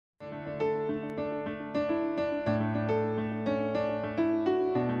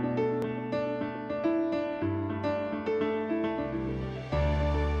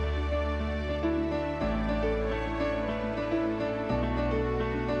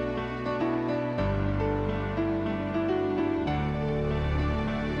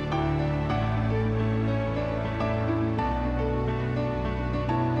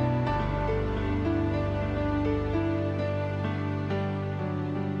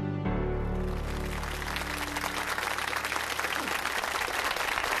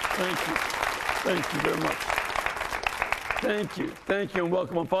Thank you. Thank you very much. Thank you. Thank you, and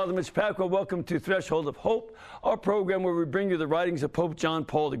welcome. I'm Father Mitch Pacwa. Welcome to Threshold of Hope, our program where we bring you the writings of Pope John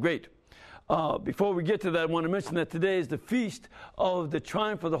Paul the Great. Before we get to that, I want to mention that today is the feast of the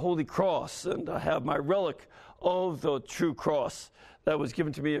triumph of the Holy Cross, and I have my relic of the true cross that was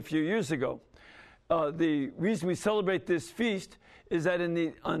given to me a few years ago. The reason we celebrate this feast is that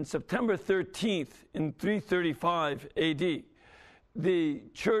on September 13th in 335 AD, the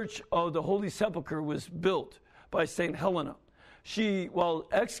Church of the Holy Sepulchre was built by St. Helena. She, while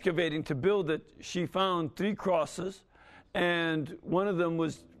excavating to build it, she found 3 crosses, and one of them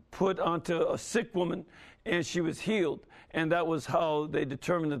was put onto a sick woman, and she was healed. And that was how they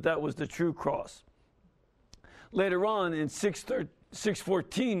determined that that was the true cross. Later on, in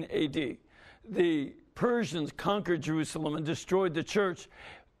 614 AD, the Persians conquered Jerusalem and destroyed the church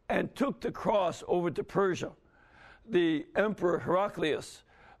and took the cross over to Persia. The Emperor Heraclius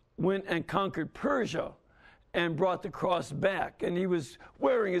went and conquered Persia and brought the cross back. And he was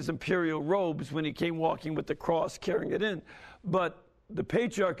wearing his imperial robes when he came walking with the cross, carrying it in. But the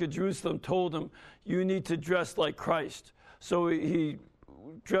Patriarch of Jerusalem told him, you need to dress like Christ. So he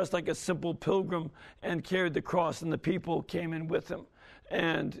dressed like a simple pilgrim and carried the cross, and the people came in with him.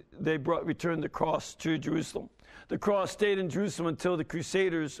 And they returned the cross to Jerusalem. The cross stayed in Jerusalem until the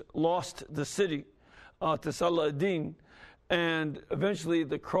Crusaders lost the city to Salah ad-Din. And eventually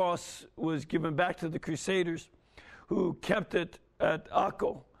the cross was given back to the Crusaders, who kept it at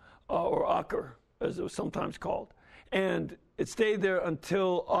Akko, or Acre, as it was sometimes called. And it stayed there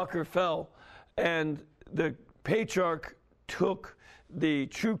until Acre fell, and the Patriarch took the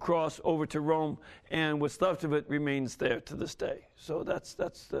true cross over to Rome, and what's left of it remains there to this day. So that's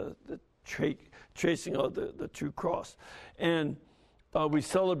the tracing of the true cross. And we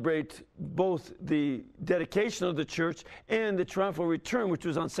celebrate both the dedication of the church and the triumphal return, which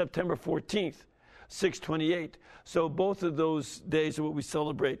was on September 14th, 628. So both of those days are what we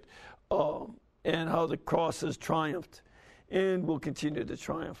celebrate, and how the cross has triumphed and will continue to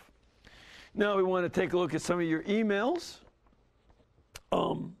triumph. Now we want to take a look at some of your emails.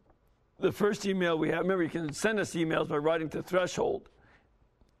 The first email we have, remember you can send us emails by writing to Threshold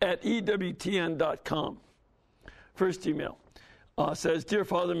at EWTN.com. First email says, Dear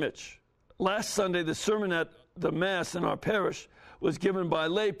Father Mitch, last Sunday the sermon at the Mass in our parish was given by a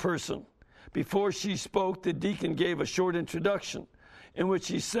lay person. Before she spoke, the deacon gave a short introduction in which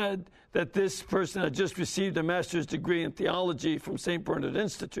he said that this person had just received a master's degree in theology from St. Bernard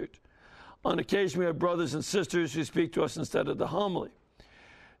Institute. On occasion, we have brothers and sisters who speak to us instead of the homily.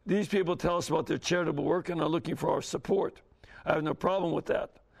 These people tell us about their charitable work and are looking for our support. I have no problem with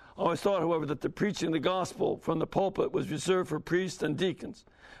that. I always thought, however, that the preaching of the gospel from the pulpit was reserved for priests and deacons.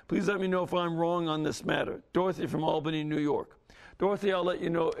 Please let me know if I'm wrong on this matter. Dorothy from Albany, New York. Dorothy, I'll let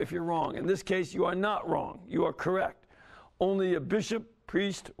you know if you're wrong. In this case, you are not wrong. You are correct. Only a bishop,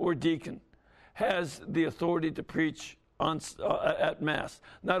 priest, or deacon has the authority to preach at Mass,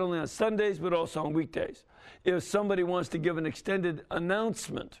 not only on Sundays, but also on weekdays. If somebody wants to give an extended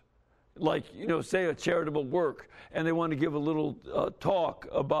announcement, like, say a charitable work, and they want to give a little talk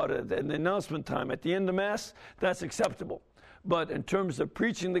about it in the announcement time at the end of Mass, that's acceptable. But in terms of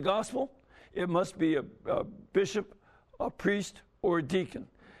preaching the gospel, it must be a bishop, a priest, or a deacon.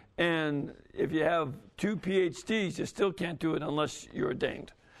 And if you have 2 PhDs, you still can't do it unless you're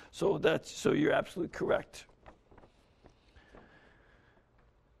ordained. So you're absolutely correct.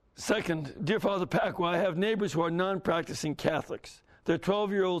 Second, Dear Father Pacwa, I have neighbors who are non-practicing Catholics. Their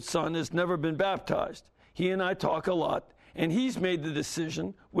 12-year-old son has never been baptized. He and I talk a lot, and he's made the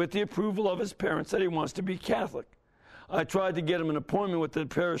decision, with the approval of his parents, that he wants to be Catholic. I tried to get him an appointment with the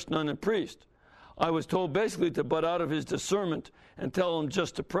parish nun and priest. I was told basically to butt out of his discernment and tell him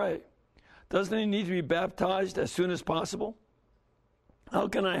just to pray. Doesn't he need to be baptized as soon as possible? How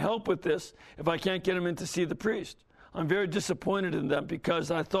can I help with this if I can't get him in to see the priest? I'm very disappointed in them because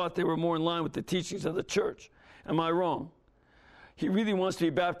I thought they were more in line with the teachings of the church. Am I wrong? He really wants to be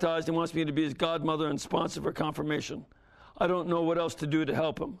baptized and wants me to be his godmother and sponsor for confirmation. I don't know what else to do to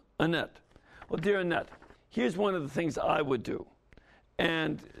help him. Annette. Well, dear Annette, here's one of the things I would do.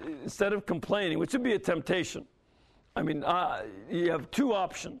 And instead of complaining, which would be a temptation, you have 2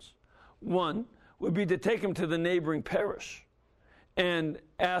 options. One would be to take him to the neighboring parish and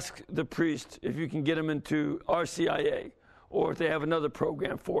ask the priest if you can get him into RCIA or if they have another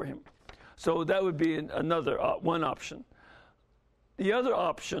program for him. So that would be another one option. The other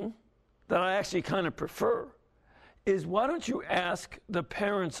option that I actually kind of prefer is, why don't you ask the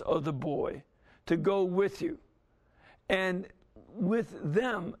parents of the boy to go with you, and with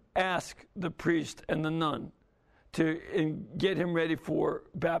them ask the priest and the nun and get him ready for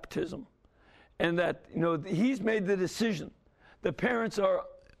baptism. And that, he's made the decision. The parents are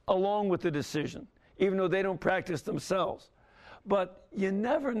along with the decision, even though they don't practice themselves. But you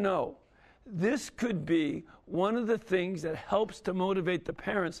never know. This could be one of the things that helps to motivate the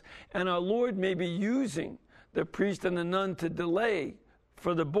parents. And our Lord may be using the priest and the nun to delay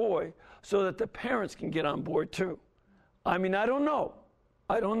for the boy so that the parents can get on board too. I mean, I don't know.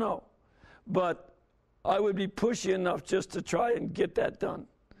 But I would be pushy enough just to try and get that done.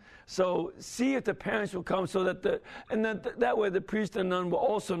 So see if the parents will come so that that way the priest and nun will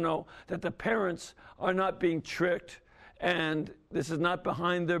also know that the parents are not being tricked and this is not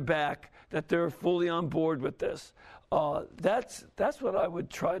behind their back, that they're fully on board with this. That's what I would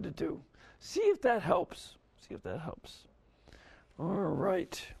try to do. See if that helps. All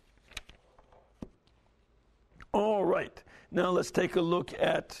right. Now let's take a look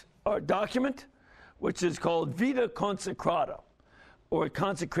at our document, which is called Vita Consecrata, or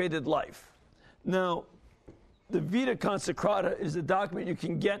Consecrated Life. Now, the Vita Consecrata is a document you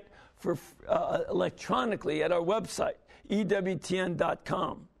can get for electronically at our website,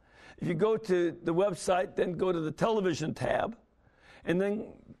 EWTN.com. If you go to the website, then go to the television tab, and then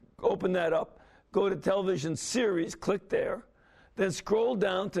open that up. Go to television series, click there, then scroll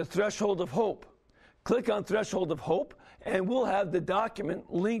down to Threshold of Hope. Click on Threshold of Hope, and we'll have the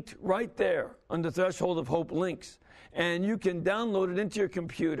document linked right there under Threshold of Hope links. And you can download it into your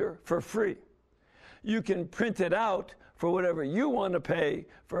computer for free. You can print it out for whatever you want to pay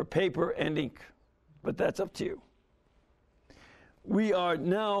for paper and ink, but that's up to you. We are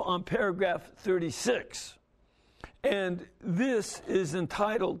now on paragraph 36, and this is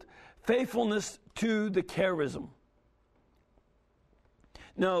entitled Faithfulness to the Charism.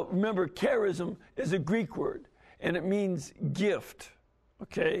 Now, remember, charism is a Greek word, and it means gift,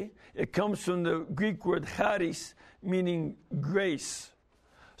 okay? It comes from the Greek word charis, meaning grace.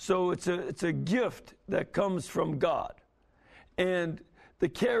 So it's a gift that comes from God. And the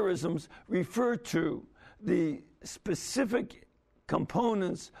charisms refer to the specific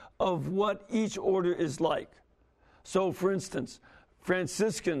components of what each order is like. So, for instance,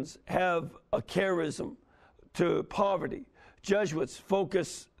 Franciscans have a charism to poverty. Jesuits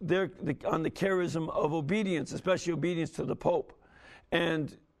focus on the charism of obedience, especially obedience to the Pope.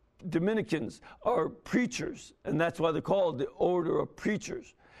 And Dominicans are preachers, and that's why they're called the Order of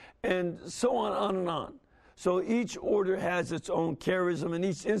Preachers. And so on and on. So each order has its own charism, and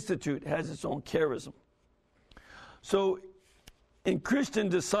each institute has its own charism. So in Christian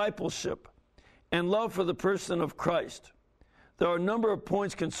discipleship and love for the person of Christ, there are a number of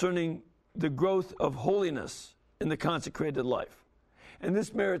points concerning the growth of holiness in the consecrated life. And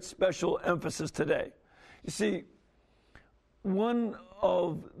this merits special emphasis today. You see, one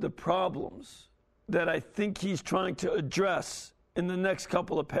of the problems that I think he's trying to address in the next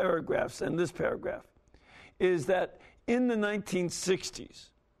couple of paragraphs and this paragraph is that in the 1960s,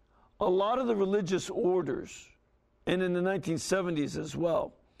 a lot of the religious orders, and in the 1970s as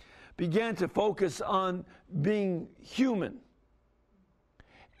well, began to focus on being human.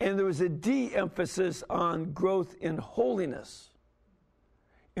 And there was a de-emphasis on growth in holiness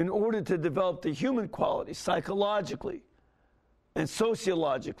in order to develop the human qualities psychologically and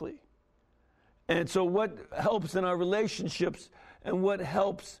sociologically. And so what helps in our relationships and what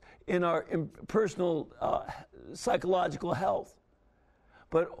helps in our personal psychological health.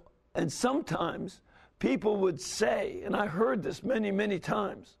 And sometimes people would say, and I heard this many, many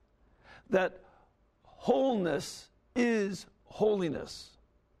times, that wholeness is holiness.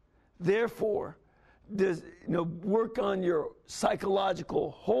 Therefore, work on your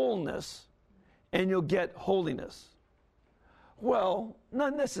psychological wholeness and you'll get holiness. Well,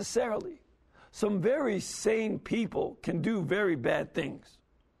 not necessarily. Some very sane people can do very bad things.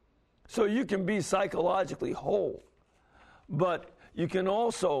 So you can be psychologically whole, but you can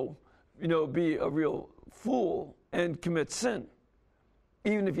also, be a real fool and commit sin,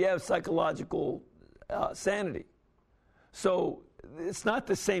 even if you have psychological sanity. So it's not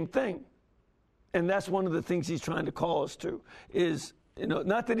the same thing. And that's one of the things he's trying to call us to is,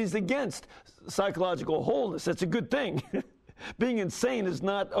 not that he's against psychological wholeness. That's a good thing. Being insane is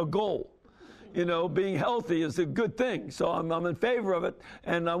not a goal. Being healthy is a good thing. So I'm in favor of it,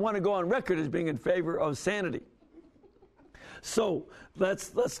 and I want to go on record as being in favor of sanity. So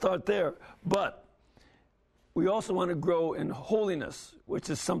let's start there. But we also want to grow in holiness, which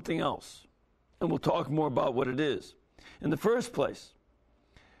is something else. And we'll talk more about what it is. In the first place,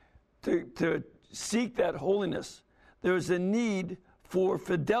 to seek that holiness, there is a need for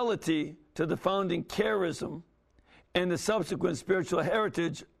fidelity to the founding charism and the subsequent spiritual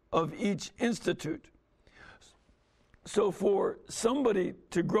heritage of each institute. So for somebody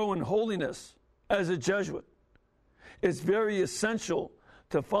to grow in holiness as a Jesuit, it's very essential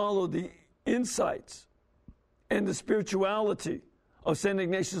to follow the insights and the spirituality of St.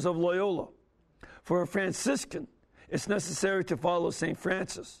 Ignatius of Loyola. For a Franciscan, it's necessary to follow St.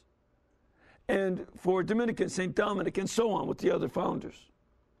 Francis. And for Dominican, St. Dominic, and so on with the other founders.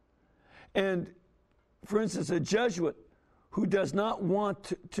 And, for instance, a Jesuit who does not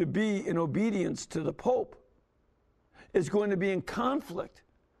want to be in obedience to the Pope is going to be in conflict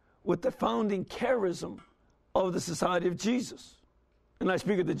with the founding charism of the Society of Jesus. And I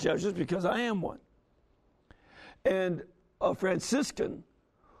speak of the Jesuits because I am one. And a Franciscan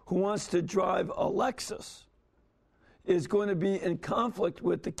who wants to drive a Lexus is going to be in conflict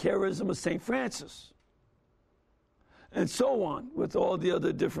with the charism of St. Francis. And so on with all the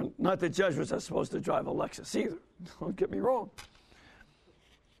other different, not that Jesuits are supposed to drive a Lexus either. Don't get me wrong.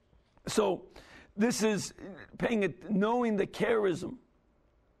 So this is knowing the charism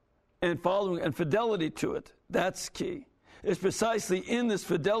and following and fidelity to it. That's key. It's precisely in this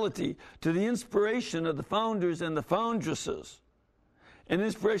fidelity to the inspiration of the founders and the foundresses, an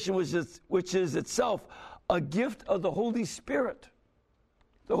inspiration which is itself a gift of the Holy Spirit.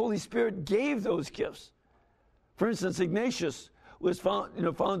 The Holy Spirit gave those gifts. For instance, Ignatius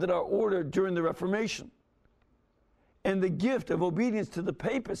founded our order during the Reformation. And the gift of obedience to the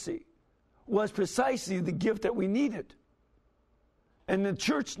papacy was precisely the gift that we needed and the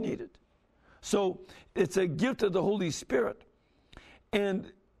church needed. So it's a gift of the Holy Spirit.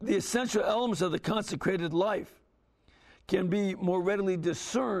 And the essential elements of the consecrated life can be more readily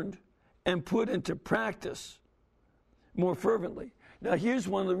discerned and put into practice more fervently. Now, here's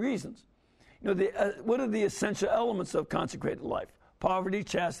one of the reasons. What are the essential elements of consecrated life? Poverty,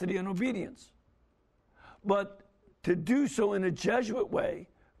 chastity, and obedience. But to do so in a Jesuit way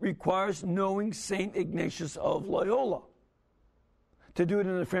requires knowing St. Ignatius of Loyola. To do it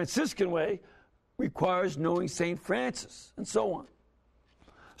in a Franciscan way requires knowing St. Francis, and so on.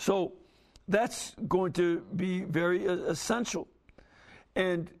 So that's going to be very essential.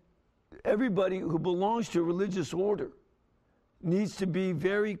 And everybody who belongs to a religious order needs to be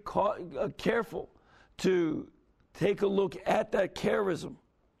very careful to take a look at that charism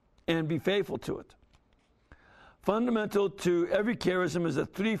and be faithful to it. Fundamental to every charism is a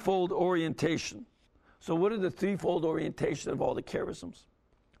threefold orientation. So what are the threefold orientation of all the charisms?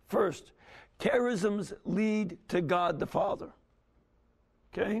 First, charisms lead to God the Father.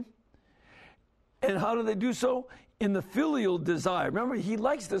 Okay? And how do they do so? In the filial desire. Remember, he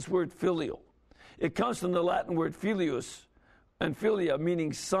likes this word filial. It comes from the Latin word filius, and filia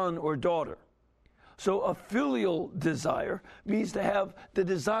meaning son or daughter. So a filial desire means to have the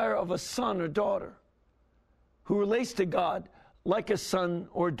desire of a son or daughter who relates to God like a son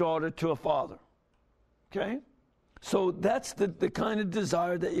or daughter to a father. Okay? So that's the kind of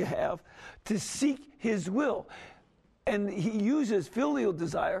desire that you have to seek his will. And he uses filial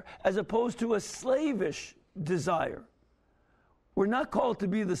desire as opposed to a slavish desire. We're not called to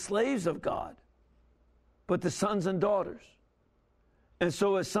be the slaves of God, but the sons and daughters. And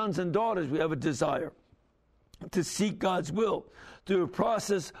so as sons and daughters, we have a desire to seek God's will through a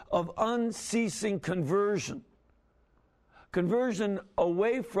process of unceasing conversion. Conversion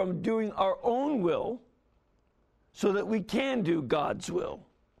away from doing our own will so that we can do God's will.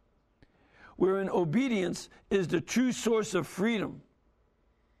 Wherein obedience is the true source of freedom.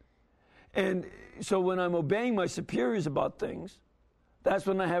 And so when I'm obeying my superiors about things, that's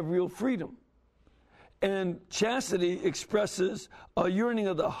when I have real freedom. And chastity expresses a yearning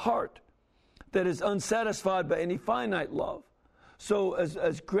of the heart that is unsatisfied by any finite love. So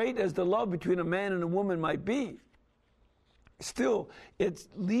as great as the love between a man and a woman might be, still it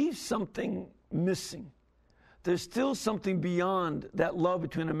leaves something missing. There's still something beyond that love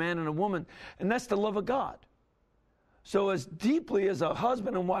between a man and a woman, and that's the love of God. So as deeply as a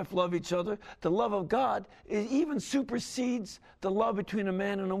husband and wife love each other, the love of God even supersedes the love between a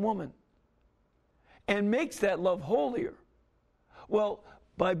man and a woman and makes that love holier. Well,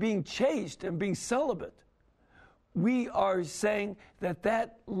 by being chaste and being celibate, we are saying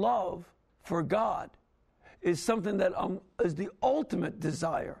that love for God is something that is the ultimate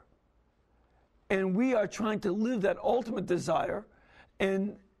desire. And we are trying to live that ultimate desire,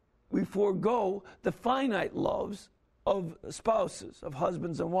 and we forego the finite loves of spouses, of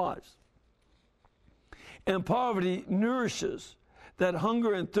husbands and wives. And poverty nourishes that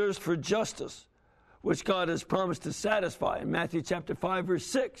hunger and thirst for justice, which God has promised to satisfy. In Matthew chapter 5, verse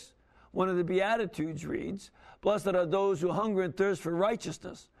 6, one of the Beatitudes reads, "Blessed are those who hunger and thirst for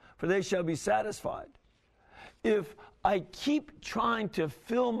righteousness, for they shall be satisfied." If I keep trying to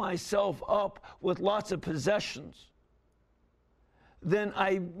fill myself up with lots of possessions, then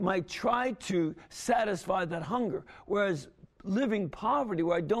I might try to satisfy that hunger. Whereas living poverty,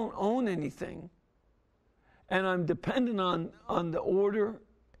 where I don't own anything, and I'm dependent on the order,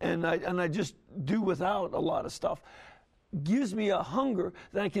 and I just do without a lot of stuff, gives me a hunger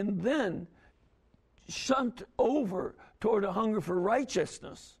that I can then shunt over toward a hunger for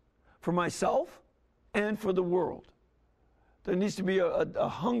righteousness, for myself and for the world. There needs to be a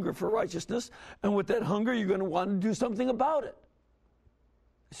hunger for righteousness, and with that hunger, you're going to want to do something about it.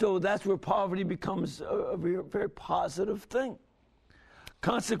 So that's where poverty becomes a very, very positive thing.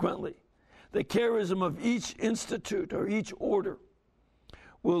 Consequently, the charism of each institute or each order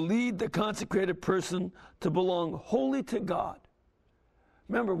will lead the consecrated person to belong wholly to God.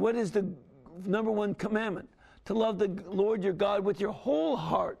 Remember, what is the number one commandment? To love the Lord your God with your whole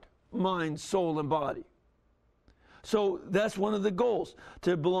heart, mind, soul, and body. So that's one of the goals,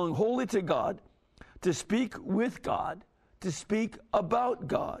 to belong wholly to God, to speak with God, to speak about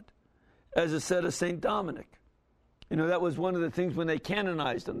God, as it said of St. Dominic. You know, that was one of the things when they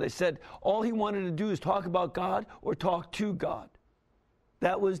canonized him. They said all he wanted to do is talk about God or talk to God.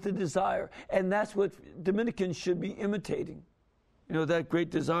 That was the desire. And that's what Dominicans should be imitating, you know, that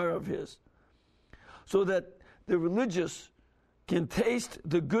great desire of his. So that the religious can taste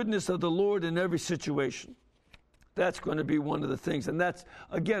the goodness of the Lord in every situation. That's going to be one of the things. And that's,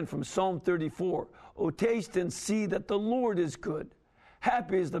 again, from Psalm 34. Oh, taste and see that the Lord is good.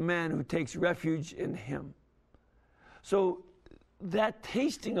 Happy is the man who takes refuge in him. So that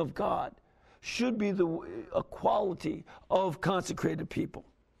tasting of God should be a quality of consecrated people.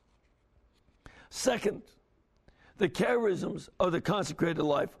 Second, the charisms of the consecrated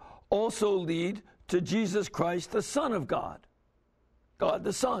life also lead to Jesus Christ, the Son of God, God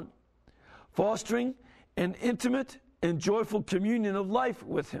the Son, fostering an intimate and joyful communion of life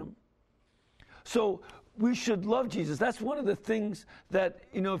with him. So we should love Jesus. That's one of the things that,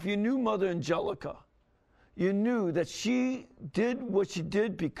 you know, if you knew Mother Angelica, you knew that she did what she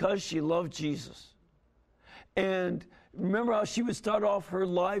did because she loved Jesus. And remember how she would start off her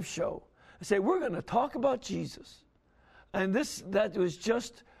live show and say, we're going to talk about Jesus. And that was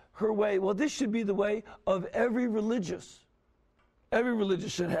just her way. Well, this should be the way of every religious. Every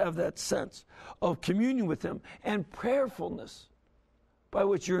religious should have that sense of communion with him and prayerfulness by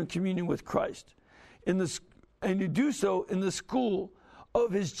which you're in communion with Christ. And you do so in the school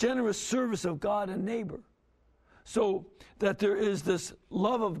of his generous service of God and neighbor. So that there is this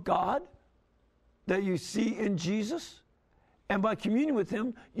love of God that you see in Jesus, and by communion with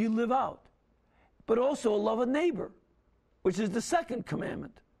him, you live out. But also a love of neighbor, which is the second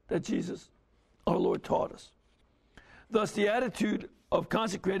commandment that Jesus, our Lord, taught us. Thus, the attitude of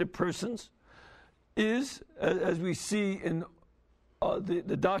consecrated persons is, as we see in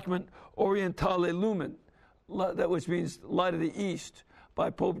the document Orientale Lumen, that which means Light of the East,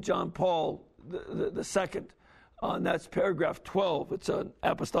 by Pope John Paul II. And that's paragraph 12. It's an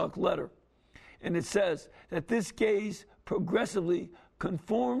apostolic letter. And it says that this gaze progressively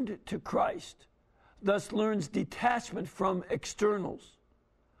conformed to Christ, thus learns detachment from externals,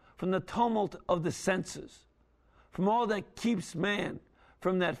 from the tumult of the senses, from all that keeps man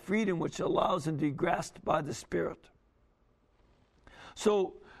from that freedom which allows him to be grasped by the Spirit.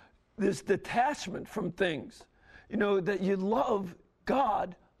 So this detachment from things, you know, that you love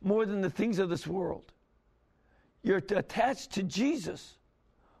God more than the things of this world. You're attached to Jesus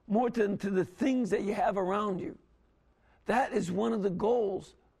more than to the things that you have around you. That is one of the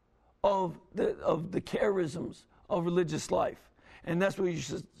goals of the charisms of religious life. And that's what you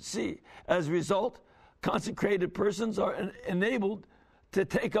should see. As a result, consecrated persons are enabled to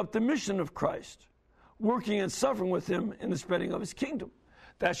take up the mission of Christ, working and suffering with him in the spreading of his kingdom.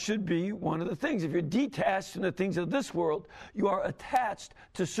 That should be one of the things. If you're detached from the things of this world, you are attached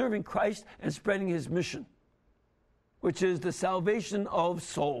to serving Christ and spreading his mission, which is the salvation of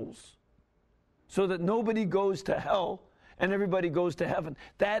souls, so that nobody goes to hell and everybody goes to heaven.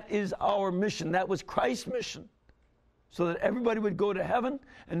 That is our mission. That was Christ's mission, so that everybody would go to heaven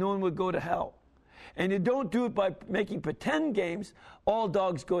and no one would go to hell. And you don't do it by making pretend games, all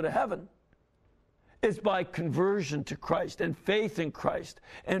dogs go to heaven. It's by conversion to Christ and faith in Christ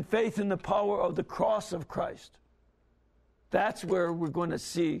and faith in the power of the cross of Christ. That's where we're going to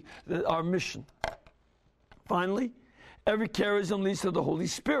see our mission. Finally, every charism leads to the Holy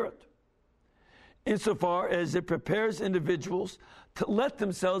Spirit, insofar as it prepares individuals to let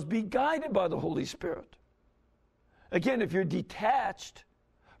themselves be guided by the Holy Spirit. Again, if you're detached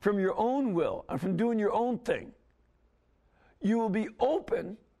from your own will and from doing your own thing, you will be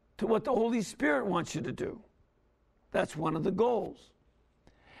open to what the Holy Spirit wants you to do. That's one of the goals.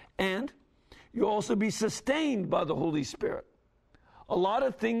 And you'll also be sustained by the Holy Spirit. a lot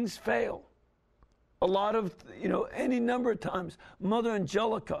of things fail. A lot of, any number of times, Mother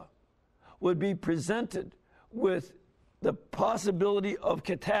Angelica would be presented with the possibility of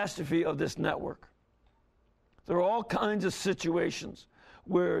catastrophe of this network. There are all kinds of situations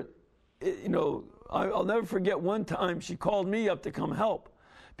where, I'll never forget one time she called me up to come help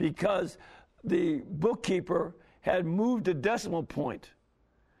because the bookkeeper had moved a decimal point,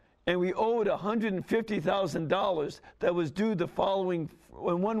 and we owed $150,000 that was due the following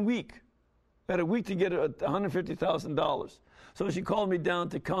in 1 week. We had a week to get $150,000. So she called me down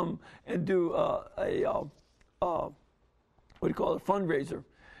to come and do a fundraiser.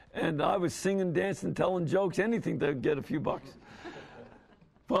 And I was singing, dancing, telling jokes, anything to get a few bucks.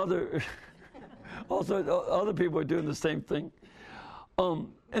 Father, also other people are doing the same thing.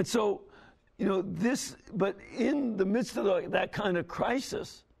 And so, but in the midst of that kind of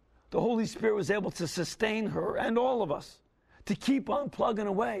crisis, the Holy Spirit was able to sustain her and all of us to keep on plugging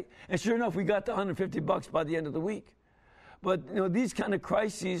away. And sure enough, we got the $150 by the end of the week. But, these kind of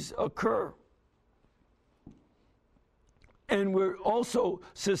crises occur. And we're also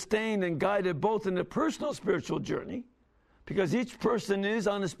sustained and guided both in the personal spiritual journey, because each person is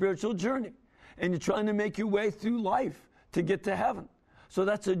on a spiritual journey. And you're trying to make your way through life to get to heaven. So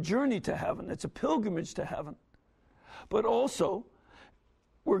that's a journey to heaven. It's a pilgrimage to heaven. But also,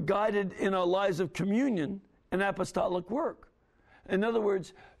 we're guided in our lives of communion and apostolic work. In other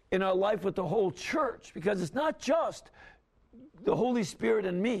words, in our life with the whole church, because it's not just the Holy Spirit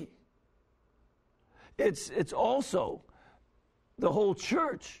and me. It's also the whole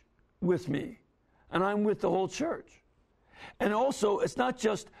church with me, and I'm with the whole church. And also, it's not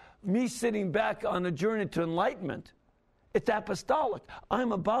just me sitting back on a journey to enlightenment. It's apostolic.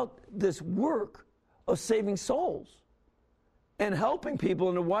 I'm about this work of saving souls and helping people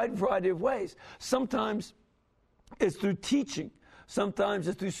in a wide variety of ways. Sometimes it's through teaching. Sometimes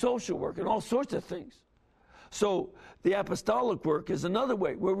it's through social work and all sorts of things. So the apostolic work is another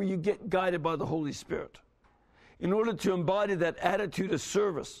way where you get guided by the Holy Spirit in order to embody that attitude of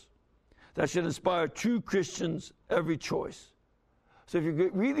service that should inspire true Christians' every choice. So if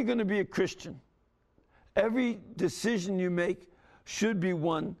you're really going to be a Christian, every decision you make should be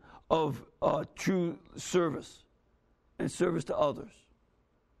one of true service and service to others.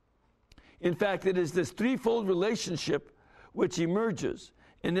 In fact, it is this threefold relationship which emerges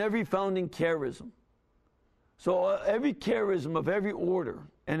in every founding charism. So every charism of every order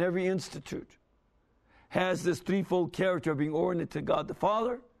and every institute has this threefold character of being oriented to God the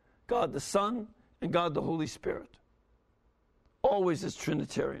Father, God the Son, and God the Holy Spirit. Always is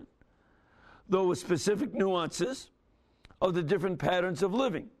Trinitarian, though with specific nuances of the different patterns of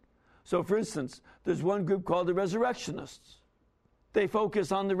living. So, for instance, there's one group called the Resurrectionists. They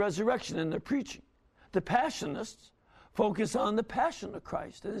focus on the resurrection in their preaching. The Passionists focus on the passion of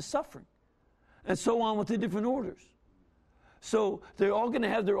Christ and his suffering, and so on with the different orders. So they're all going to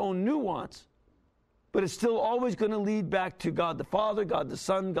have their own nuance, but it's still always going to lead back to God the Father, God the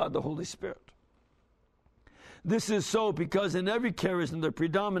Son, God the Holy Spirit. This is so because in every charism that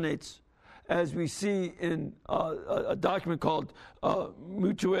predominates, as we see in a document called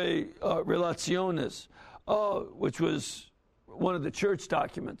Mutuae Relationes, which was one of the church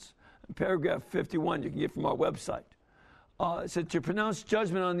documents, in paragraph 51, you can get from our website. It said, to pronounce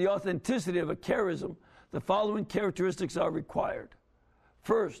judgment on the authenticity of a charism, the following characteristics are required.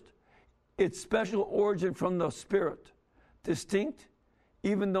 First, its special origin from the Spirit, distinct,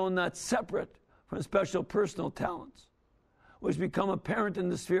 even though not separate, from special personal talents, which become apparent in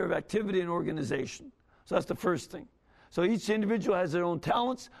the sphere of activity and organization. So that's the first thing. So each individual has their own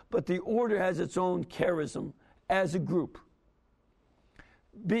talents, but the order has its own charism as a group.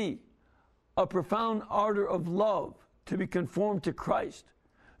 B, a profound ardor of love to be conformed to Christ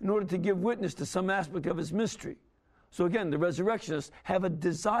in order to give witness to some aspect of his mystery. So again, the resurrectionists have a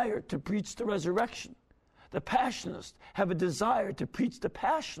desire to preach the resurrection. The Passionists have a desire to preach the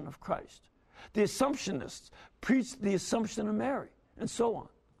passion of Christ. The Assumptionists preach the Assumption of Mary, and so on.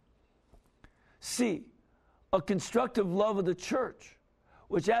 C, a constructive love of the church,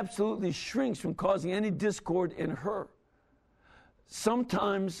 which absolutely shrinks from causing any discord in her.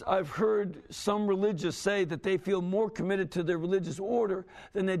 Sometimes I've heard some religious say that they feel more committed to their religious order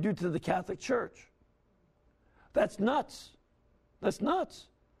than they do to the Catholic Church. That's nuts. That's nuts.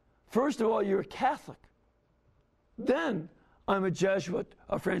 First of all, you're a Catholic. Then I'm a Jesuit,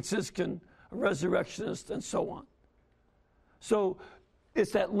 a Franciscan, a Resurrectionist, and so on. So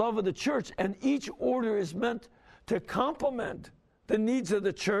it's that love of the church, and each order is meant to complement the needs of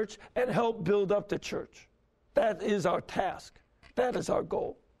the church and help build up the church. That is our task. That is our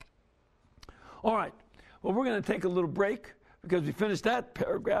goal. All right. Well, we're going to take a little break because we finished that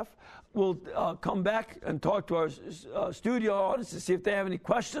paragraph, we'll come back and talk to our studio audience to see if they have any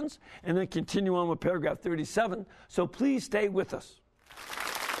questions, and then continue on with paragraph 37. So please stay with us.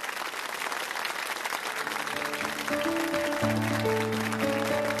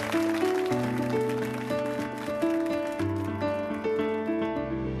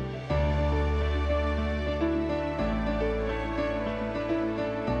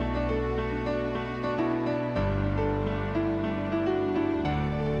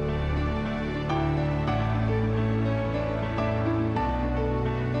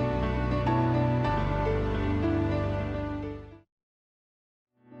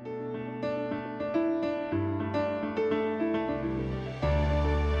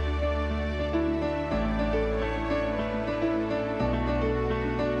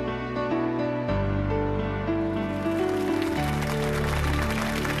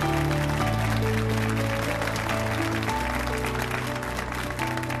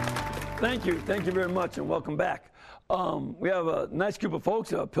 Thank you very much, and welcome back. We have a nice group of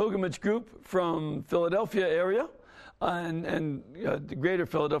folks, a pilgrimage group from Philadelphia area and the greater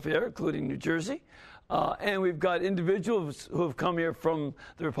Philadelphia area, including New Jersey. And we've got individuals who have come here from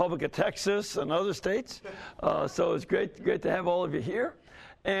the Republic of Texas and other states. So it's great to have all of you here.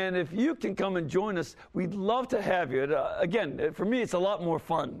 And if you can come and join us, we'd love to have you. Again, for me, it's a lot more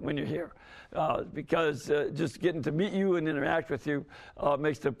fun when you're here because just getting to meet you and interact with you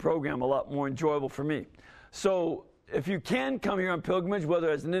makes the program a lot more enjoyable for me. So if you can come here on pilgrimage, whether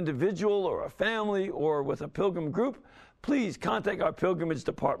as an individual or a family or with a pilgrim group, please contact our pilgrimage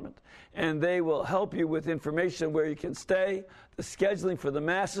department, and they will help you with information where you can stay, the scheduling for the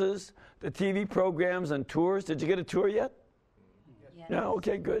masses, the TV programs and tours. Did you get a tour yet? Yeah,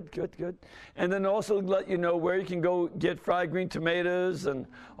 okay, good. And then also let you know where you can go get fried green tomatoes and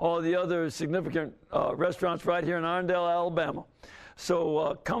all the other significant restaurants right here in Arndale, Alabama.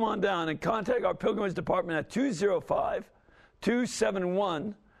 So come on down and contact our pilgrimage department at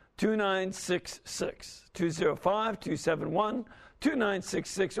 205-271-2966.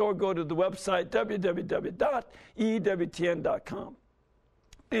 205-271-2966, or go to the website www.ewtn.com.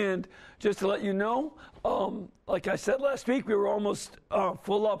 And just to let you know, like I said last week, we were almost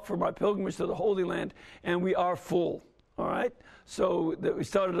full up for my pilgrimage to the Holy Land, and we are full, all right? So we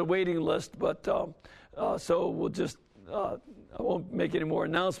started a waiting list, but so we'll just, I won't make any more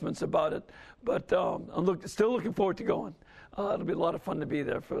announcements about it, but I'm still looking forward to going. It'll be a lot of fun to be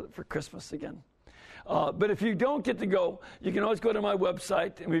there for Christmas again. But if you don't get to go, you can always go to my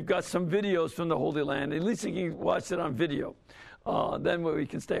website, and we've got some videos from the Holy Land. At least you can watch it on video. Then we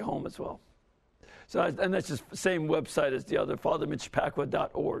can stay home as well. So, and that's just the same website as the other,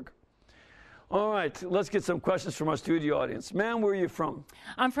 fathermitchpacwa.org. All right, let's get some questions from our studio audience. Ma'am, where are you from?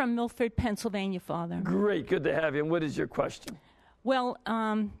 I'm from Milford, Pennsylvania, Father. Great, good to have you. And what is your question? Well,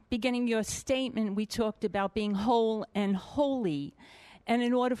 beginning your statement, we talked about being whole and holy. And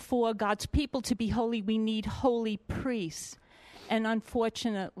in order for God's people to be holy, we need holy priests. And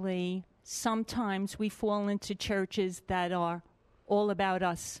unfortunately, sometimes we fall into churches that are all about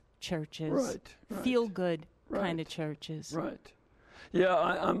us churches. Right. Feel good kind of churches. Right. Yeah,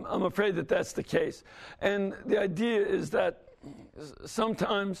 I'm afraid that that's the case. And the idea is that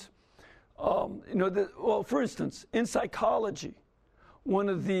sometimes, for instance, in psychology,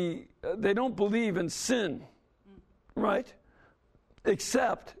 they don't believe in sin, right?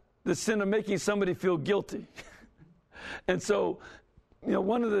 Except the sin of making somebody feel guilty. And so,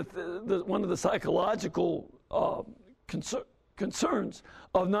 one of the psychological concerns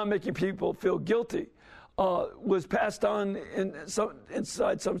of not making people feel guilty was passed on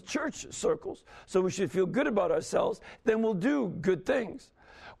inside some church circles. So we should feel good about ourselves, then we'll do good things.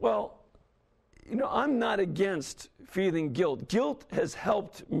 Well, I'm not against feeling guilt. Guilt has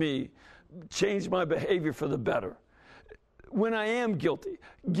helped me change my behavior for the better. When I am guilty,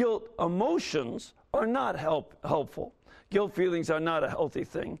 guilt emotions are not helpful. Guilt feelings are not a healthy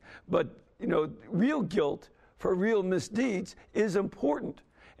thing. But, real guilt for real misdeeds is important.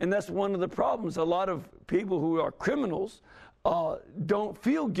 And that's one of the problems. A lot of people who are criminals don't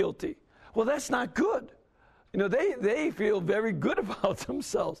feel guilty. Well, that's not good. They feel very good about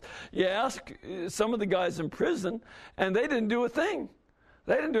themselves. You ask some of the guys in prison, and they didn't do a thing.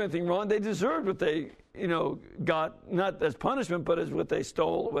 They didn't do anything wrong. They deserved what they, got, not as punishment, but as what they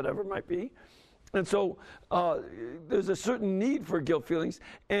stole, or whatever it might be. And so there's a certain need for guilt feelings,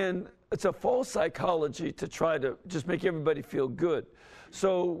 and it's a false psychology to try to just make everybody feel good.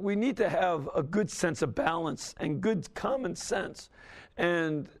 So we need to have a good sense of balance and good common sense.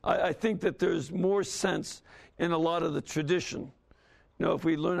 And I think that there's more sense in a lot of the tradition, if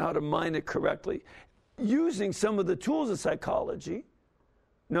we learn how to mine it correctly. using some of the tools of psychology.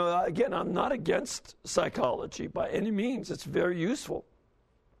 No, again, I'm not against psychology by any means. It's very useful.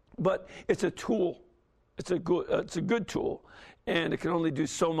 But it's a tool. It's a good tool, and it can only do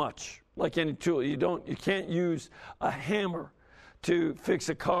so much. Like any tool, you can't use a hammer to fix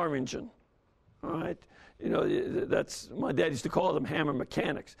a car engine. All right? That's my dad used to call them hammer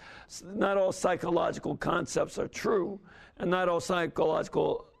mechanics. Not all psychological concepts are true, and not all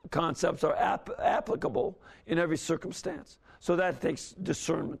psychological concepts are applicable in every circumstance. So that takes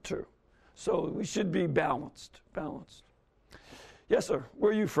discernment too. So we should be balanced. Yes, sir.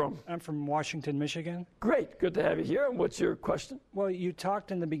 Where are you from? I'm from Washington, Michigan. Great. Good to have you here. And what's your question? Well, you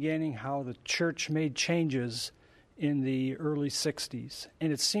talked in the beginning how the church made changes in the early 60s.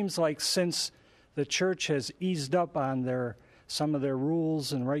 And it seems like since the church has eased up on some of their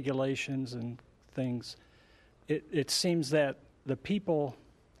rules and regulations and things, it seems that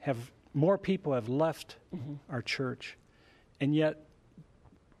more people have left our church. And yet,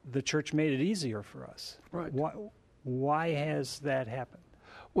 the church made it easier for us. Right. Why has that happened?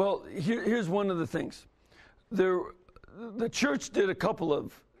 Well, here's one of the things. The church did a couple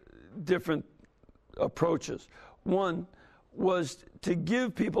of different approaches. One was to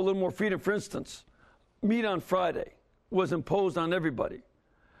give people a little more freedom. For instance, meat on Friday was imposed on everybody.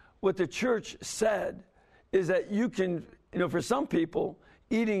 What the church said is that you can, for some people,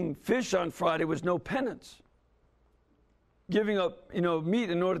 eating fish on Friday was no penance. Giving up, meat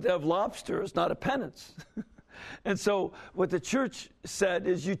in order to have lobster is not a penance. And so what the church said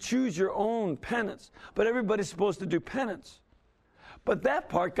is you choose your own penance, but everybody's supposed to do penance. But that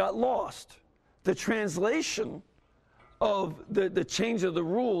part got lost. The translation of the change of the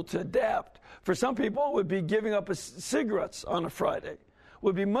rule to adapt, for some people, would be giving up cigarettes on a Friday.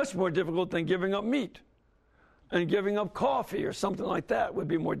 Would be much more difficult than giving up meat. And giving up coffee or something like that would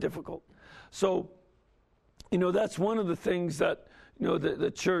be more difficult. So, that's one of the things that,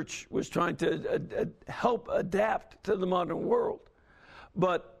 the church was trying to help adapt to the modern world.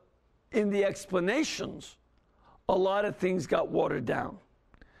 But in the explanations, a lot of things got watered down.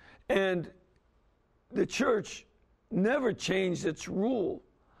 And the church never changed its rule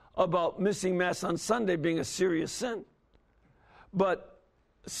about missing Mass on Sunday being a serious sin. But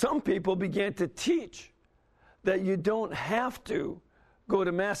some people began to teach that you don't have to go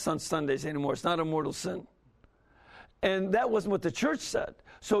to Mass on Sundays anymore. It's not a mortal sin. And that wasn't what the church said.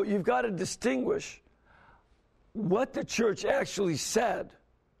 So you've got to distinguish what the church actually said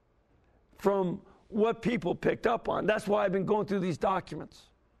from what people picked up on. That's why I've been going through these documents,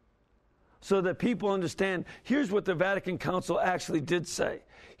 so that people understand, here's what the Vatican Council actually did say.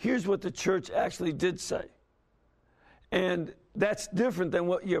 Here's what the church actually did say. And that's different than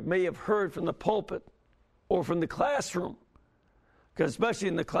what you may have heard from the pulpit or from the classroom. Because especially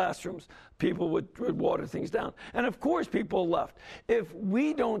in the classrooms, people would water things down. And of course, people left. If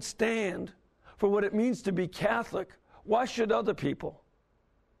we don't stand for what it means to be Catholic, why should other people?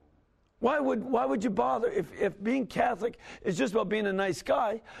 Why would you bother? If being Catholic is just about being a nice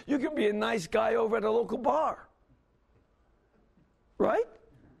guy, you can be a nice guy over at a local bar. Right?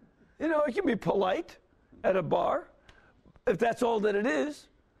 You can be polite at a bar, if that's all that it is.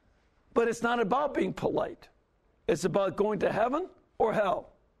 But it's not about being polite. It's about going to heaven or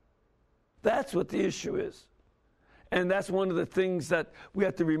hell. That's what the issue is. And that's one of the things that we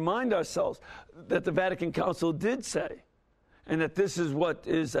have to remind ourselves, that the Vatican Council did say, and that this is what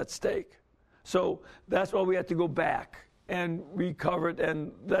is at stake. So that's why we have to go back and recover it.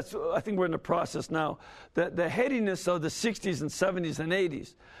 And I think we're in the process now. The headiness of the 60s and 70s and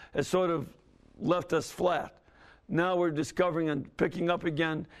 80s has sort of left us flat. Now we're discovering and picking up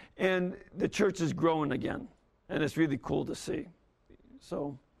again, and the church is growing again. And it's really cool to see.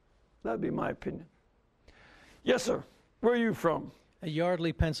 So that would be my opinion. Yes, sir. Where are you from?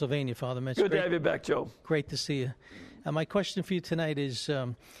 Yardley, Pennsylvania, Father Mitch. Good to have you back, Joe. Great to see you. My question for you tonight is,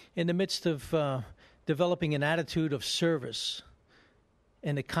 in the midst of developing an attitude of service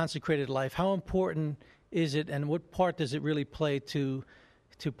in a consecrated life, how important is it, and what part does it really play to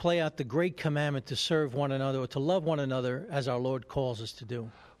play out the great commandment to serve one another or to love one another as our Lord calls us to do?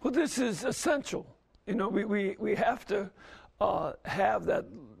 Well, this is essential. We have to have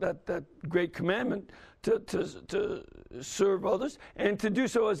that great commandment to serve others, and to do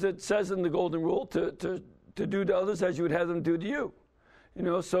so, as it says in the Golden Rule, to do to others as you would have them do to you.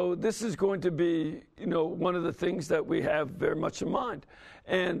 So this is going to be, one of the things that we have very much in mind.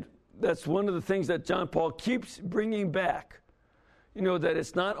 And that's one of the things that John Paul keeps bringing back, that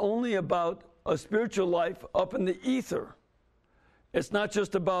it's not only about a spiritual life up in the ether. It's not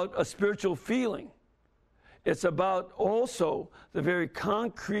just about a spiritual feeling. It's about also the very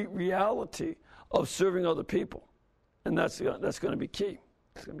concrete reality of serving other people. And that's going to be key.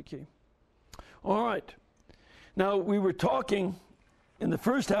 It's going to be key. All right. Now, we were talking in the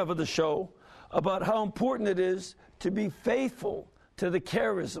first half of the show about how important it is to be faithful to the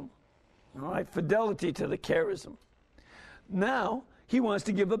charism. All right, fidelity to the charism. Now, he wants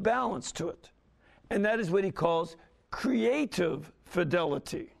to give a balance to it. And that is what he calls creative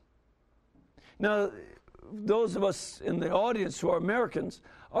fidelity. Now, those of us in the audience who are Americans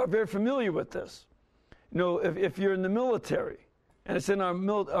are very familiar with this. You know, if you're in the military, and it's in our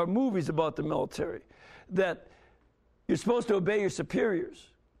movies about the military, that you're supposed to obey your superiors.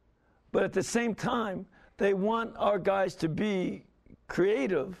 But at the same time, they want our guys to be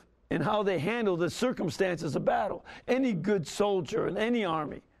creative in how they handle the circumstances of battle. Any good soldier in any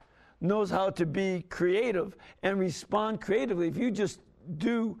army knows how to be creative and respond creatively. If you just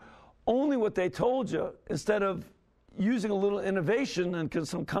do only what they told you instead of using a little innovation and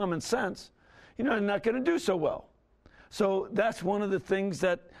some common sense, you're not going to do so well. So that's one of the things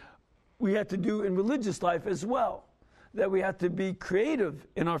that we have to do in religious life as well, that we have to be creative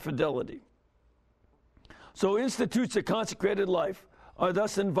in our fidelity. So institutes of consecrated life are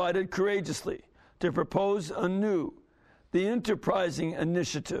thus invited courageously to propose anew the enterprising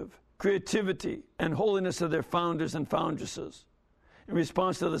initiative, creativity, and holiness of their founders and foundresses in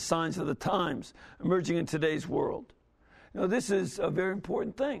response to the signs of the times emerging in today's world. This is a very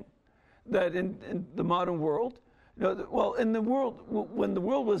important thing, that in the modern world, in the world, when the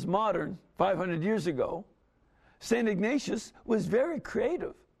world was modern 500 years ago, St. Ignatius was very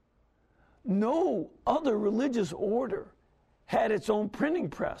creative. No other religious order had its own printing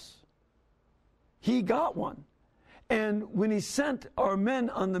press. He got one. And when he sent our men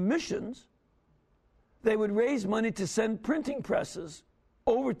on the missions, they would raise money to send printing presses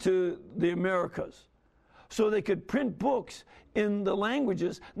over to the Americas so they could print books in the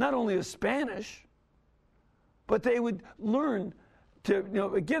languages, not only of Spanish, but they would learn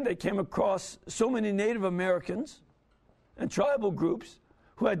to, again, they came across so many Native Americans and tribal groups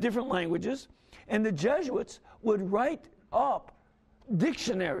who had different languages, and the Jesuits would write up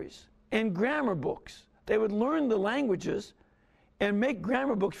dictionaries and grammar books. They would learn the languages and make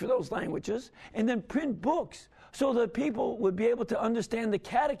grammar books for those languages, and then print books so that people would be able to understand the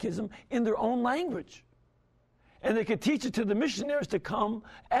catechism in their own language. And they could teach it to the missionaries to come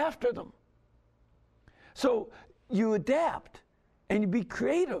after them. So you adapt and you be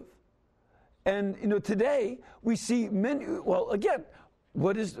creative. And, today we see many, again,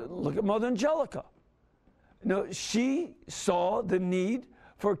 look at Mother Angelica. She saw the need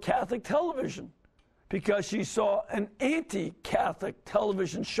for Catholic television because she saw an anti-Catholic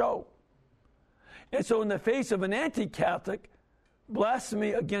television show. And so in the face of an anti-Catholic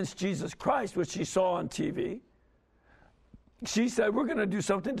blasphemy against Jesus Christ, which she saw on TV, she said, we're going to do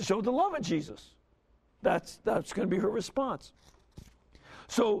something to show the love of Jesus. That's going to be her response.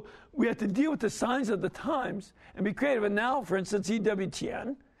 So we have to deal with the signs of the times and be creative. And now, for instance,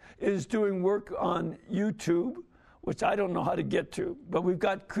 EWTN is doing work on YouTube, which I don't know how to get to, but we've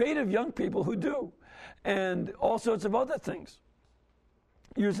got creative young people who do, and all sorts of other things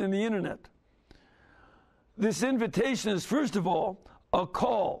using the internet. This invitation is, first of all, a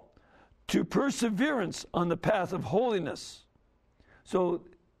call to perseverance on the path of holiness. So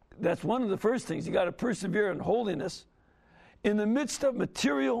that's one of the first things. You got to persevere in holiness in the midst of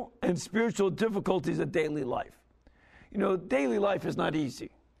material and spiritual difficulties of daily life. Daily life is not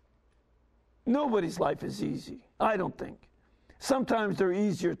easy. Nobody's life is easy, I don't think. Sometimes there are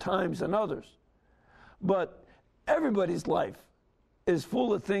easier times than others. But everybody's life is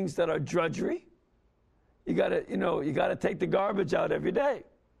full of things that are drudgery. You got to take the garbage out every day.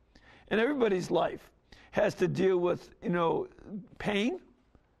 And everybody's life has to deal with, pain,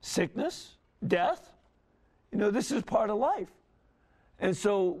 sickness, death. This is part of life. And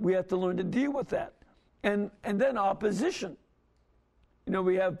so we have to learn to deal with that. And then opposition.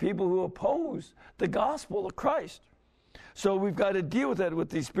 We have people who oppose the gospel of Christ. So we've got to deal with that, with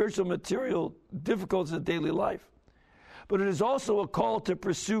these spiritual, material difficulties of daily life. But it is also a call to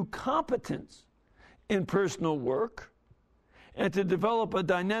pursue competence in personal work and to develop a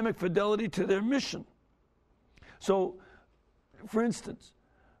dynamic fidelity to their mission. So, for instance,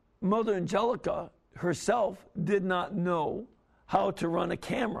 Mother Angelica herself did not know how to run a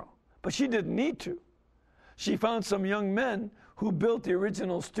camera, but she didn't need to. She found some young men who built the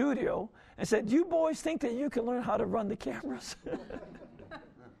original studio and said, "You boys think that you can learn how to run the cameras?"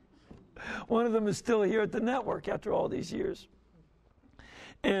 One of them is still here at the network after all these years.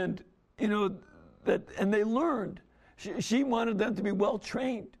 And, and they learned. She wanted them to be well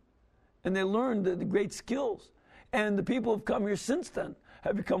trained, and they learned the great skills. And the people who've come here since then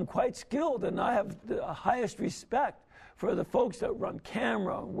have become quite skilled, and I have the highest respect for the folks that run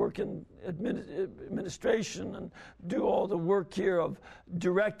camera, work in administration, and do all the work here of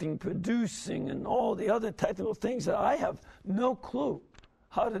directing, producing, and all the other technical things that I have no clue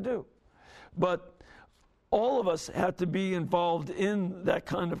how to do. But all of us have to be involved in that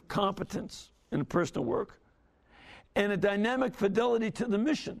kind of competence in personal work and a dynamic fidelity to the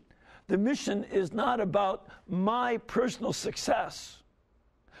mission. The mission is not about my personal success.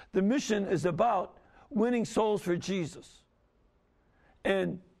 The mission is about winning souls for Jesus.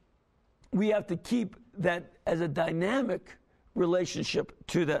 And we have to keep that as a dynamic relationship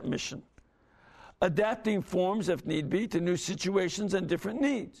to that mission. Adapting forms, if need be, to new situations and different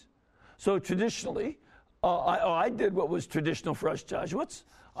needs. So traditionally, I did what was traditional for us Jesuits.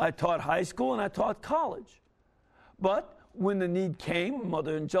 I taught high school and I taught college. But when the need came,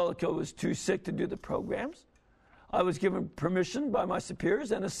 Mother Angelica was too sick to do the programs, I was given permission by my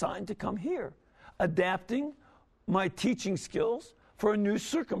superiors and assigned to come here, adapting my teaching skills for a new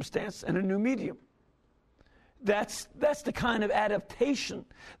circumstance and a new medium. That's the kind of adaptation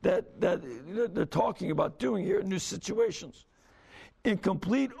that they're talking about doing here in new situations. In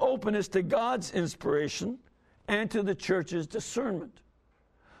complete openness to God's inspiration and to the church's discernment.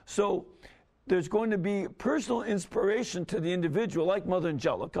 So there's going to be personal inspiration to the individual, like Mother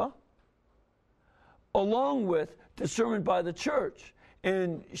Angelica, along with discernment by the church.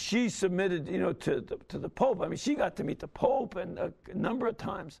 And she submitted, to the Pope. I mean, she got to meet the Pope and a number of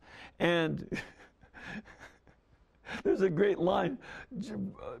times. And there's a great line.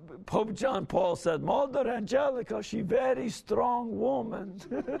 Pope John Paul said, Mother Angelica, she very strong woman.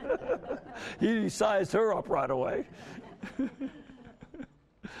 He sized her up right away.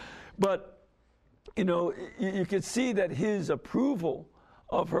 But, you could see that his approval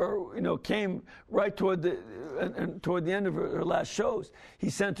of her, came right toward the end of her last shows. He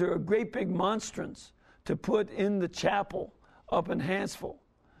sent her a great big monstrance to put in the chapel up in Hansville,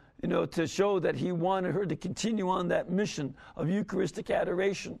 to show that he wanted her to continue on that mission of Eucharistic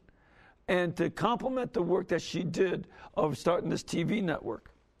adoration and to complement the work that she did of starting this TV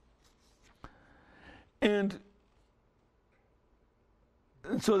network. And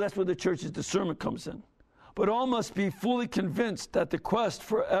so that's where the church's discernment comes in. But all must be fully convinced that the quest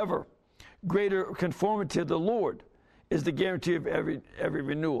for ever greater conformity to the Lord is the guarantee of every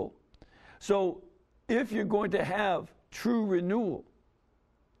renewal. So if you're going to have true renewal,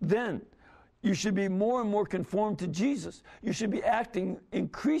 then you should be more and more conformed to Jesus. You should be acting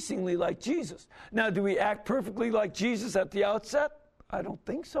increasingly like Jesus. Now, do we act perfectly like Jesus at the outset? I don't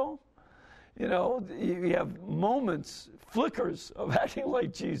think so. You have moments, flickers of acting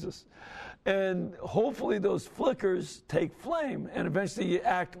like Jesus. And hopefully those flickers take flame, and eventually you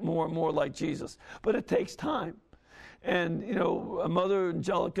act more and more like Jesus. But it takes time. And, Mother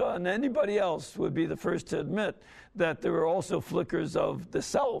Angelica and anybody else would be the first to admit that there are also flickers of the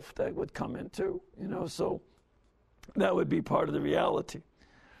self that would come in too, so that would be part of the reality.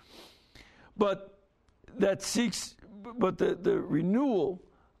 But the renewal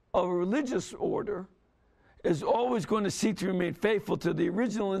of a religious order is always going to seek to remain faithful to the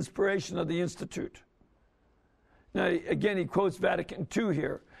original inspiration of the Institute. Now, again, he quotes Vatican II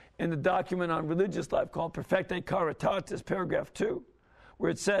here in the document on religious life called Perfecte Caritatis, paragraph 2, where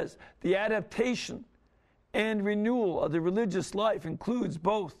it says, the adaptation and renewal of the religious life includes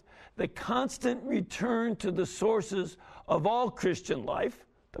both the constant return to the sources of all Christian life,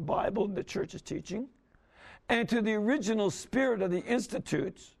 the Bible and the Church's teaching, and to the original spirit of the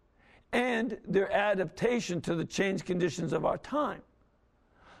institutes, and their adaptation to the changed conditions of our time.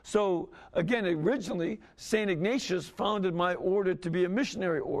 So, again, originally, St. Ignatius founded my order to be a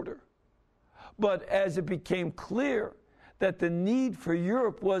missionary order. But as it became clear that the need for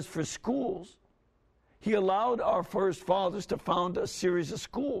Europe was for schools, he allowed our first fathers to found a series of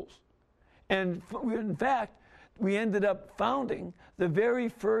schools. And in fact, we ended up founding the very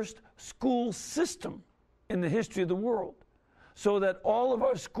first school system in the history of the world, so that all of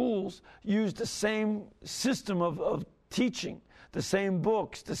our schools used the same system of teaching, the same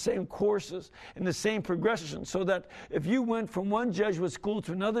books, the same courses, and the same progression, so that if you went from one Jesuit school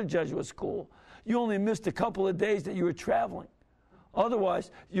to another Jesuit school, you only missed a couple of days that you were traveling.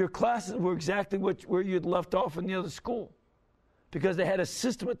 Otherwise, your classes were exactly where you'd left off in the other school, because they had a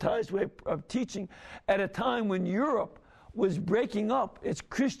systematized way of teaching at a time when Europe was breaking up its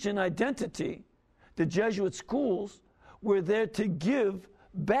Christian identity. The Jesuit schools were there to give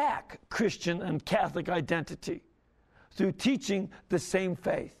back Christian and Catholic identity through teaching the same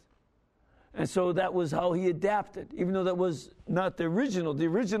faith. And so that was how he adapted, even though that was not the original. The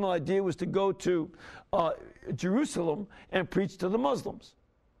original idea was to go to Jerusalem and preach to the Muslims.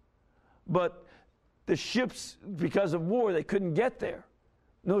 But the ships, because of war, they couldn't get there.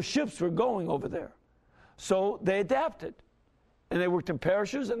 No ships were going over there. So they adapted. And they worked in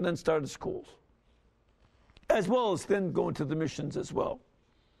parishes and then started schools, as well as then going to the missions as well.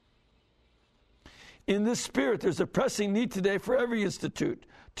 In this spirit, there's a pressing need today for every institute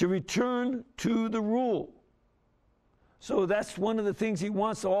to return to the rule. So that's one of the things he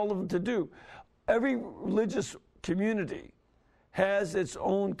wants all of them to do. Every religious community has its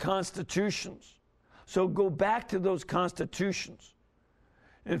own constitutions. So go back to those constitutions.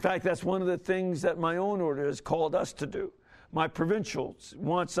 In fact, that's one of the things that my own order has called us to do. My provincial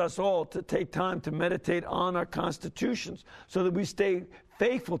wants us all to take time to meditate on our constitutions so that we stay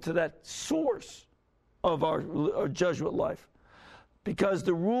faithful to that source of our Jesuit life. Because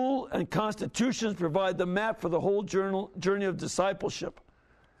the rule and constitutions provide the map for the whole journey of discipleship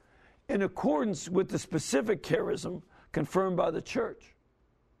in accordance with the specific charism confirmed by the church.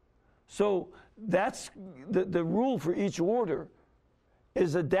 So that's the rule for each order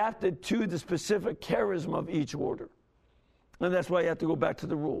is adapted to the specific charism of each order. And that's why you have to go back to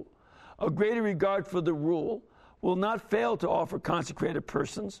the rule. A greater regard for the rule will not fail to offer consecrated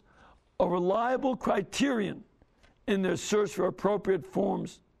persons a reliable criterion in their search for appropriate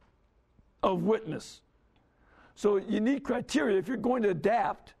forms of witness. So you need criteria. If you're going to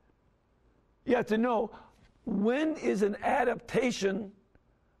adapt, you have to know when is an adaptation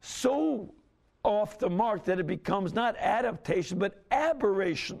so off the mark that it becomes not adaptation but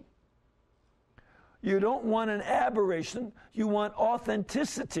aberration. You don't want an aberration, you want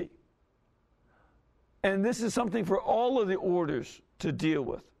authenticity. And this is something for all of the orders to deal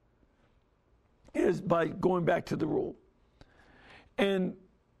with, is by going back to the rule. And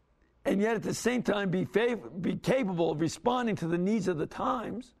yet at the same time be capable of responding to the needs of the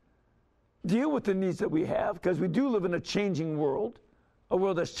times, deal with the needs that we have, because we do live in a changing world, a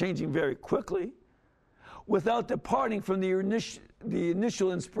world that's changing very quickly, without departing from the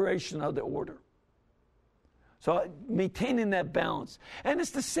initial inspiration of the order. So maintaining that balance. And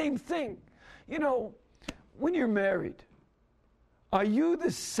it's the same thing. You know, when you're married, are you the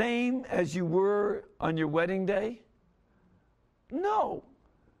same as you were on your wedding day? No.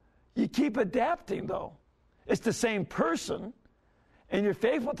 You keep adapting, though. It's the same person, and you're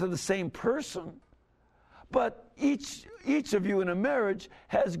faithful to the same person, but each of you in a marriage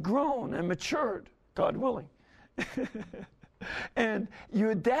has grown and matured, God willing. And you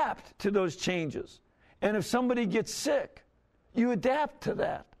adapt to those changes. And if somebody gets sick, you adapt to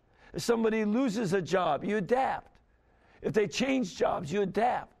that. If somebody loses a job, you adapt. If they change jobs, you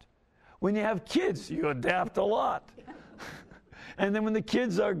adapt. When you have kids, you adapt a lot. And then when the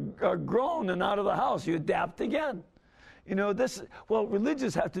kids are grown and out of the house, you adapt again. You know,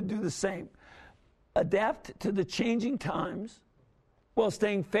 religious have to do the same. Adapt to the changing times while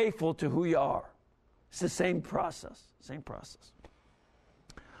staying faithful to who you are. It's the same process.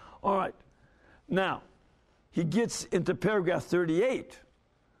 All right. Now, he gets into paragraph 38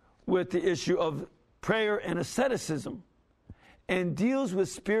 with the issue of prayer and asceticism and deals with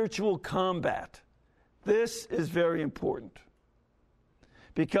spiritual combat. This is very important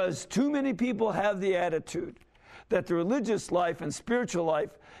because too many people have the attitude that the religious life and spiritual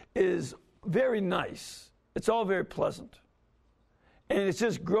life is very nice. It's all very pleasant. And it's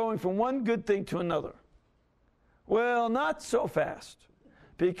just growing from one good thing to another. Well, not so fast,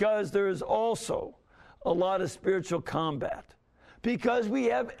 because there is also a lot of spiritual combat, because we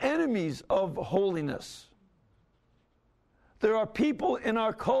have enemies of holiness. There are people in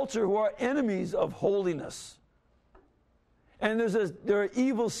our culture who are enemies of holiness. And there are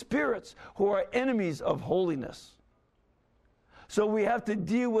evil spirits who are enemies of holiness. So we have to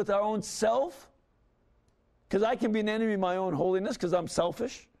deal with our own self, because I can be an enemy of my own holiness because I'm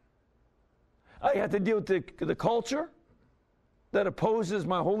selfish. I have to deal with the culture that opposes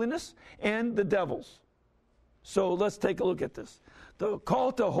my holiness and the devils. So let's take a look at this. The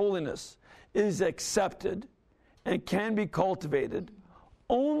call to holiness is accepted and can be cultivated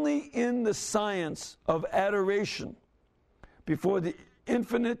only in the science of adoration before the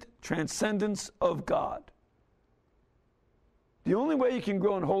infinite transcendence of God. The only way you can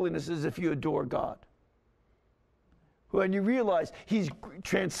grow in holiness is if you adore God. When you realize He's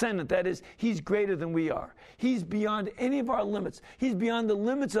transcendent, that is, He's greater than we are. He's beyond any of our limits. He's beyond the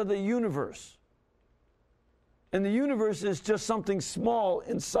limits of the universe. And the universe is just something small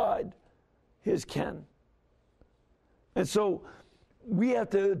inside His ken. And so we have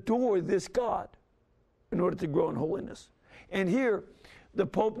to adore this God in order to grow in holiness. And here, the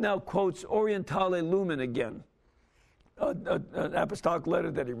Pope now quotes Orientale Lumen again, an apostolic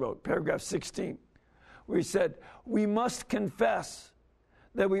letter that he wrote, paragraph 16, where he said, "We must confess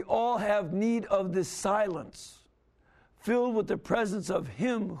that we all have need of this silence, filled with the presence of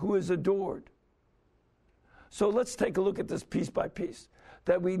Him who is adored." So let's take a look at this piece by piece,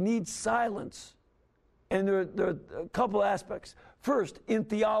 that we need silence. And there are a couple aspects. First, in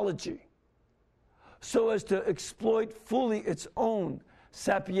theology, so as to exploit fully its own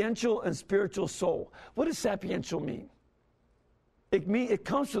sapiential and spiritual soul. What does sapiential mean? It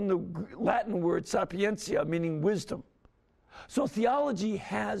comes from the Latin word sapientia, meaning wisdom. So theology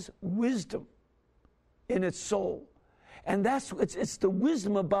has wisdom in its soul. And it's the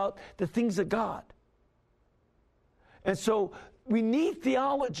wisdom about the things of God. And so we need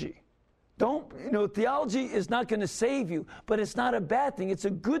theology. Theology is not going to save you, but it's not a bad thing. It's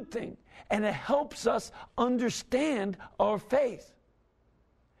a good thing. And it helps us understand our faith.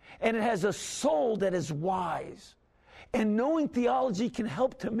 And it has a soul that is wise. And knowing theology can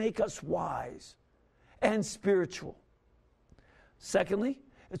help to make us wise and spiritual. Secondly,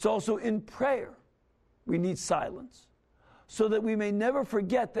 it's also in prayer. We need silence, so that we may never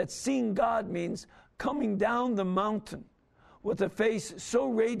forget that seeing God means coming down the mountain with a face so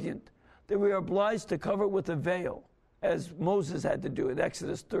radiant that we are obliged to cover it with a veil, as Moses had to do in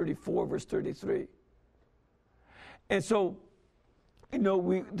Exodus 34, verse 33. And so,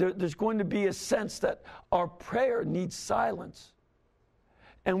 there's going to be a sense that our prayer needs silence.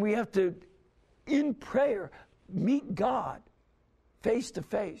 And we have to, in prayer, meet God face to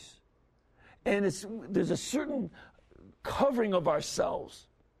face. And there's a certain covering of ourselves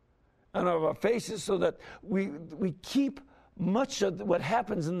and of our faces, so that we keep much of what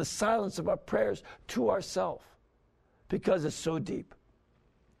happens in the silence of our prayers to ourselves, because it's so deep.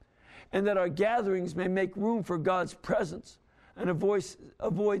 And that our gatherings may make room for God's presence and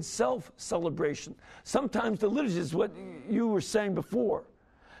avoid self-celebration. Sometimes the liturgy is what you were saying before,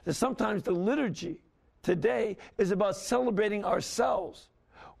 that sometimes the liturgy today is about celebrating ourselves.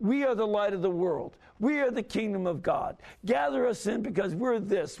 We are the light of the world. We are the kingdom of God. Gather us in because we're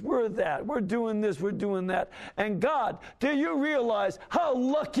this, we're that, we're doing this, we're doing that. And God, do you realize how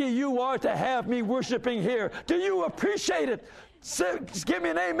lucky you are to have me worshiping here? Do you appreciate it? Just give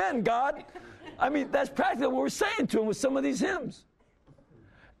me an amen, God. I mean, that's practically what we're saying to him with some of these hymns.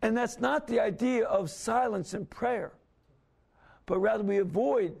 And that's not the idea of silence in prayer, but rather we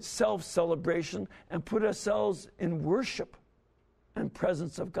avoid self-celebration and put ourselves in worship and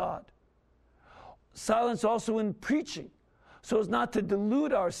presence of God. Silence also in preaching, so as not to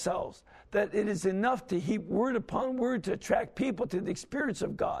delude ourselves that it is enough to heap word upon word to attract people to the experience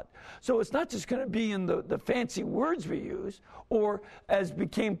of God. So it's not just going to be in the fancy words we use, or as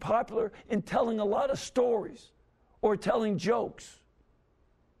became popular in telling a lot of stories or telling jokes.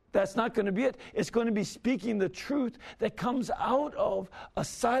 That's not going to be it. It's going to be speaking the truth that comes out of a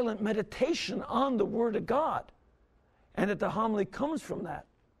silent meditation on the Word of God. And that the homily comes from that.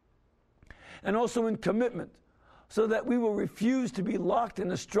 And also in commitment, so that we will refuse to be locked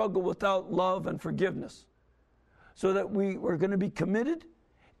in a struggle without love and forgiveness. So that we're going to be committed,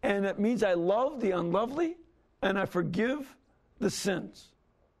 and that means I love the unlovely, and I forgive the sins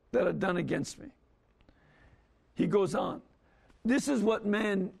that are done against me. He goes on. This is what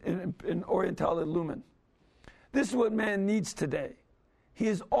man, in Orientale Lumen, this is what man needs today. He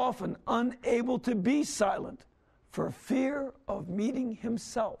is often unable to be silent for fear of meeting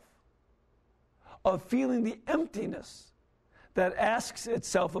himself, of feeling the emptiness that asks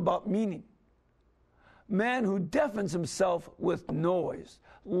itself about meaning. Man who deafens himself with noise,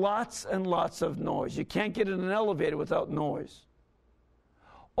 lots and lots of noise. You can't get in an elevator without noise.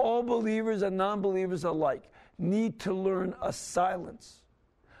 All believers and non-believers alike need to learn a silence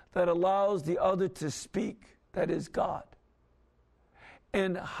that allows the other to speak, that is God,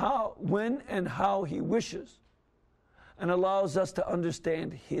 and how, when and how he wishes, and allows us to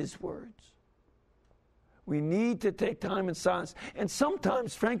understand his words. We need to take time in silence. And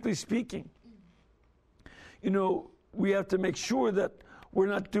sometimes, frankly speaking, we have to make sure that we're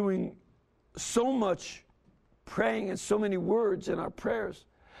not doing so much praying and so many words in our prayers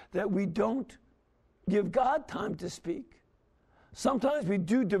that we don't give God time to speak. Sometimes we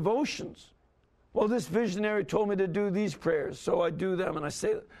do devotions. Well, this visionary told me to do these prayers, so I do them and I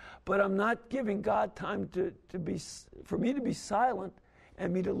say them. But I'm not giving God time for me to be silent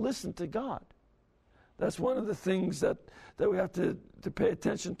and me to listen to God. That's one of the things that we have to pay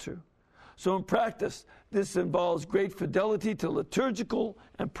attention to. So in practice, this involves great fidelity to liturgical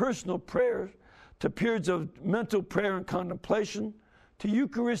and personal prayer, to periods of mental prayer and contemplation, to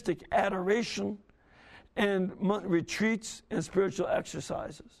Eucharistic adoration, and retreats and spiritual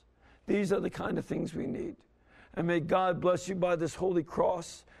exercises. These are the kind of things we need. And may God bless you by this holy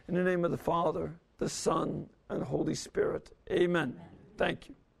cross in the name of the Father, the Son, and the Holy Spirit. Amen. Thank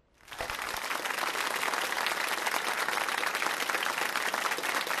you.